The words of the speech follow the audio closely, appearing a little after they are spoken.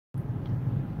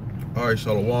All right,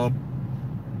 Shalom.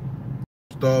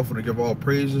 Start for to give all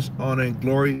praises, honor, and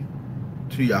glory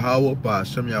to Yahweh by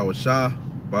Shem Yahweh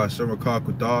by Shem Rakah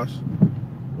Kudas.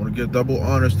 I want to give double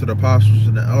honors to the apostles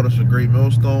and the elders of Great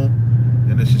Millstone.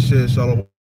 And this is Sid Shalom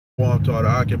to all the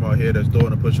Akim out here that's doing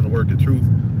and pushing the work of truth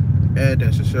and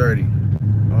in sincerity.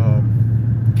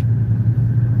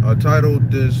 I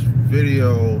titled this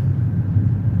video,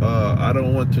 I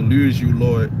Don't Want to Lose You,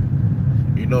 Lord.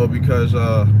 Because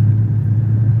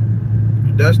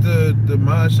that's the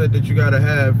mindset that you got to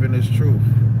have in this truth.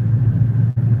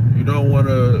 You don't want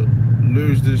to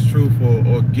lose this truth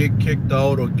or get kicked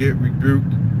out or get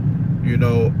rebuked,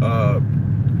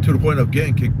 to the point of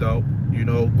getting kicked out,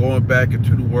 going back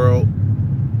into the world.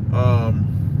 Well,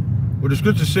 the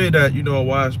scriptures say that, a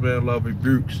wise man love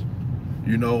rebukes,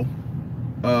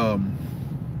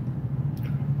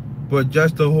 but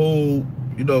just the whole,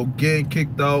 getting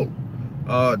kicked out,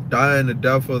 dying the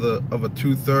death of a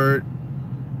 2/3,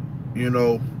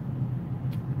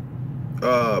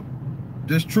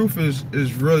 this truth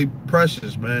is really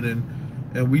precious, man,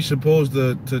 and we supposed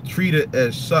to treat it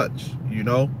as such,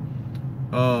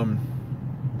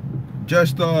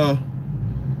 just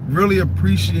really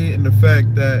appreciating the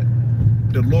fact that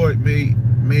the Lord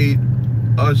made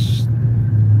us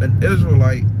an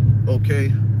Israelite,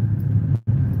 okay,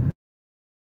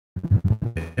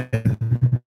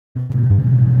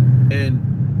 and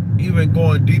even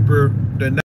going deeper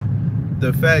than that,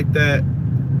 the fact that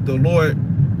the Lord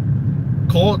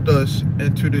called us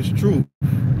into this truth,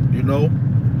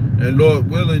 and Lord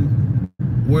willing,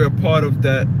 we're a part of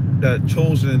that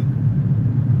chosen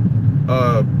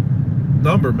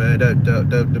number, man, that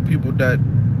the people that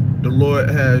the Lord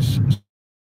has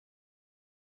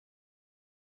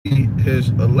his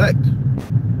elect,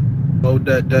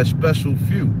 that special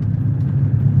few.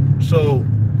 So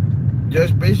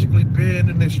just basically being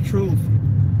in this truth,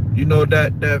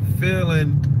 that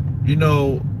feeling,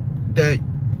 that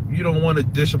you don't want to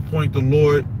disappoint the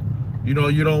Lord, you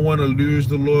don't want to lose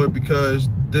the Lord, because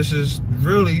this is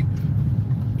really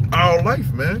our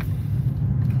life, man.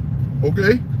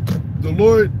 Okay, the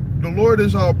Lord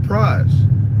is our prize,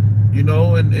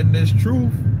 and this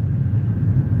truth,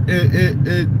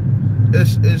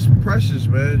 it's precious,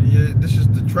 man. This is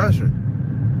the treasure,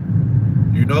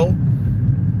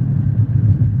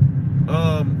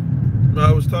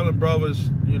 I was telling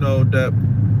brothers, that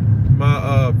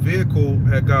my vehicle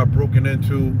had got broken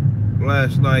into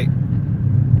last night.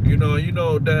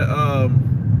 That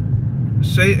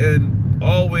Satan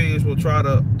always will try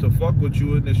to fuck with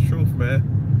you in this truth, man.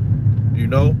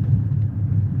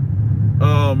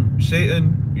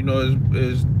 Satan,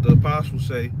 as the apostles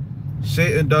say,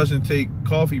 Satan doesn't take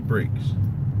coffee breaks.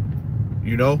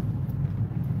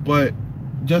 But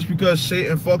just because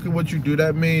Satan fucking with you, do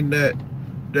that mean that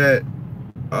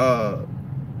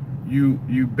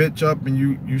you bitch up and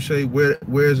you say where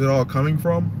is it all coming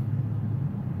from?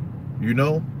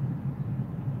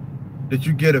 That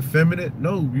you get effeminate?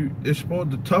 No, it's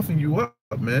supposed to toughen you up,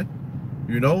 man.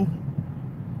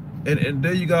 And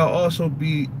then you gotta also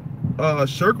be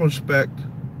circumspect,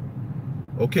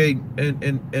 okay,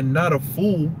 and not a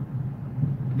fool,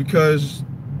 because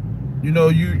you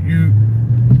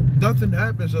nothing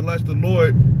happens unless the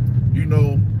Lord,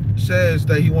 says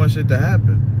that he wants it to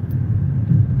happen.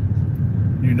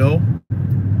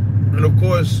 And of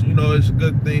course, it's a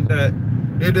good thing that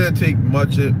it didn't take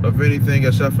much of anything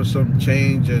except for some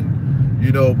change and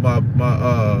my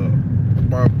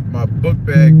book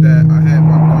bag that I had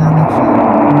my garments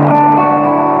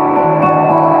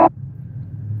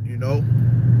in,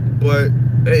 but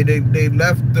hey, they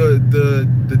left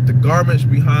the garments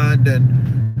behind, and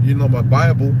my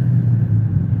Bible,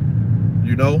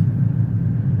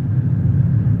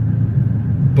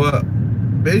 but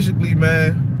basically,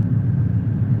 man,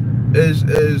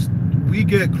 as we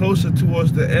get closer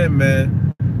towards the end,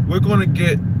 man, we're gonna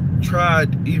get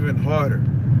tried even harder.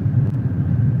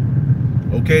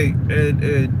 Okay,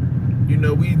 and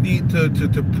we need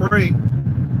to pray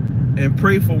and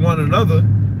pray for one another,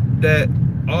 that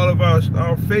all of our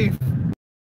faith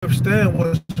understand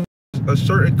what's a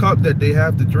certain cup that they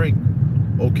have to drink.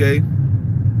 Okay,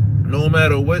 no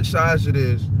matter what size it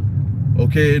is.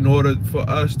 Okay, in order for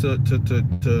us to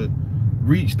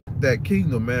reach that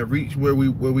kingdom, man, reach where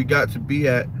we got to be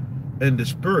at in the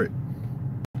spirit.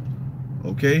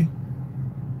 Okay,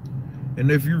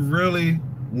 and if you really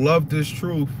love this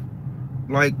truth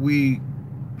like we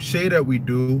say that we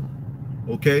do,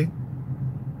 okay,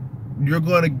 you're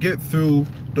gonna get through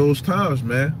those times,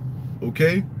 man.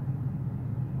 Okay,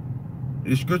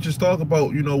 the scriptures talk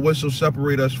about what shall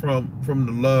separate us from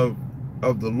the love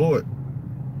of the Lord.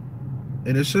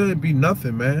 And it shouldn't be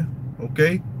nothing, man.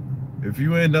 okay? If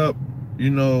you end up, you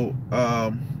know,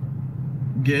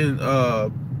 getting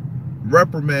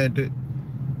reprimanded,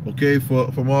 okay,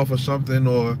 from off of something,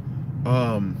 or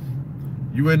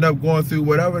you end up going through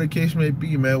whatever the case may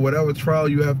be, man, whatever trial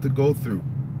you have to go through,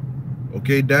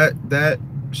 okay, that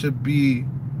should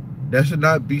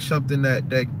not be something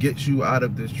that gets you out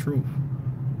of this truth,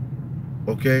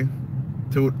 okay,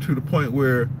 to the point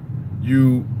where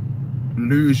you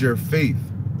lose your faith,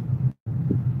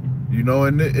 you know.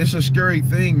 And it's a scary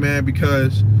thing, man,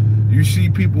 because you see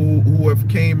people who have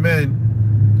came in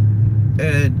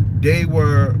and they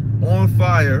were on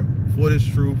fire for this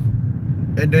truth,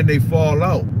 and then they fall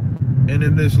out, and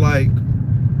then it's like,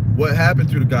 what happened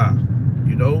to the guy?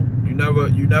 You know, you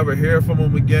never hear from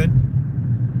them again,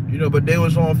 you know, but they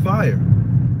was on fire,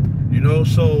 you know.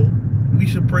 So we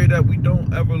should pray that we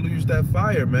don't ever lose that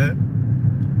fire, man,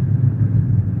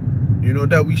 you know,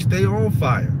 that we stay on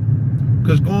fire,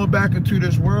 because going back into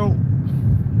this world,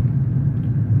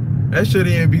 that shouldn't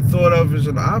even be thought of as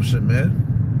an option, man.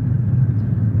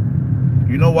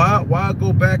 You know, why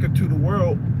go back into the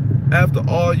world after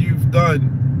all you've done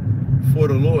for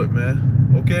the Lord, man?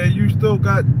 Okay, you still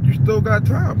got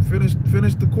time.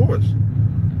 Finish the course.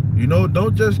 You know,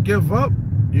 don't just give up,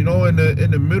 you know, in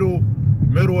the middle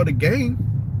of the game.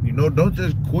 You know, don't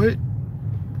just quit.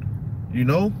 You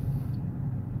know,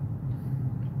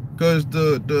 because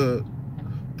the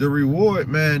reward,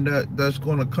 man, that's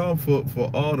gonna come for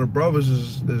all the brothers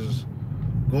is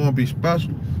gonna be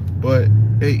special. But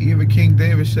hey, even King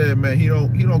David said, man, he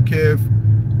don't care if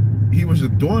he was a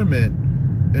doorman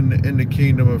in the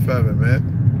kingdom of heaven, man.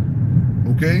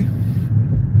 Okay?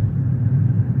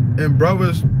 And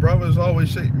brothers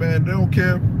always say, man, they don't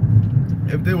care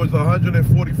if there was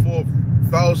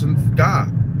 144,000 guy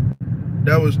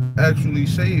that was actually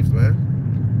saved, man,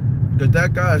 because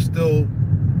that guy is still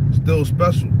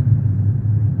special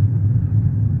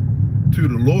to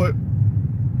the Lord,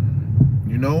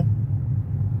 you know.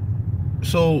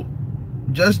 So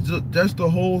just the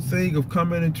whole thing of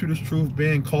coming into this truth,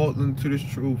 being called into this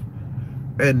truth,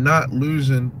 and not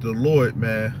losing the Lord,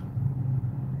 man,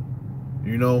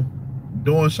 you know,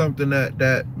 doing something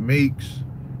that makes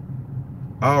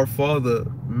our Father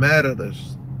mad at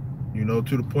us, you know,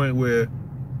 to the point where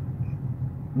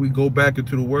we go back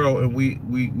into the world and we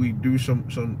do some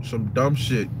dumb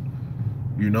shit,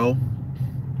 you know,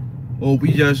 or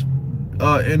we just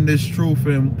in this truth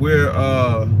and we're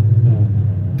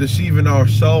deceiving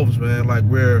ourselves, man. Like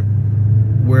we're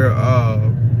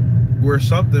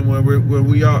something when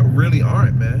we are really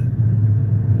aren't, man.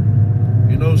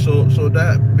 You know, so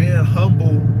that being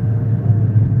humble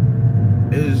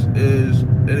is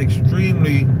an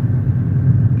extremely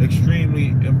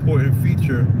important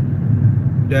feature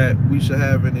that we should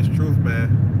have in this truth, man.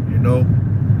 You know,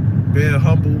 being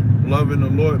humble, loving the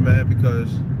Lord, man,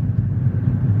 because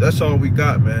that's all we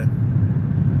got, man.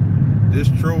 This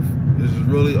truth, this is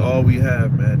really all we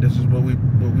have, man. This is what we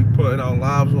put our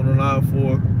lives on the line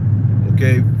for,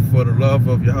 okay, for the love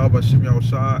of Yahweh Shem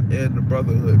Yahushua and the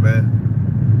brotherhood, man.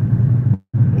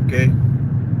 Okay.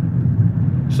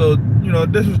 So, you know,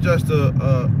 this was just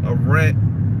a rant,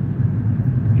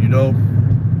 you know,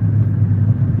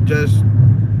 just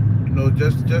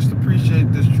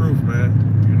appreciate this truth, man,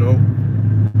 you know.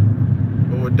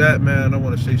 But with that, man, I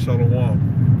want to say shalom.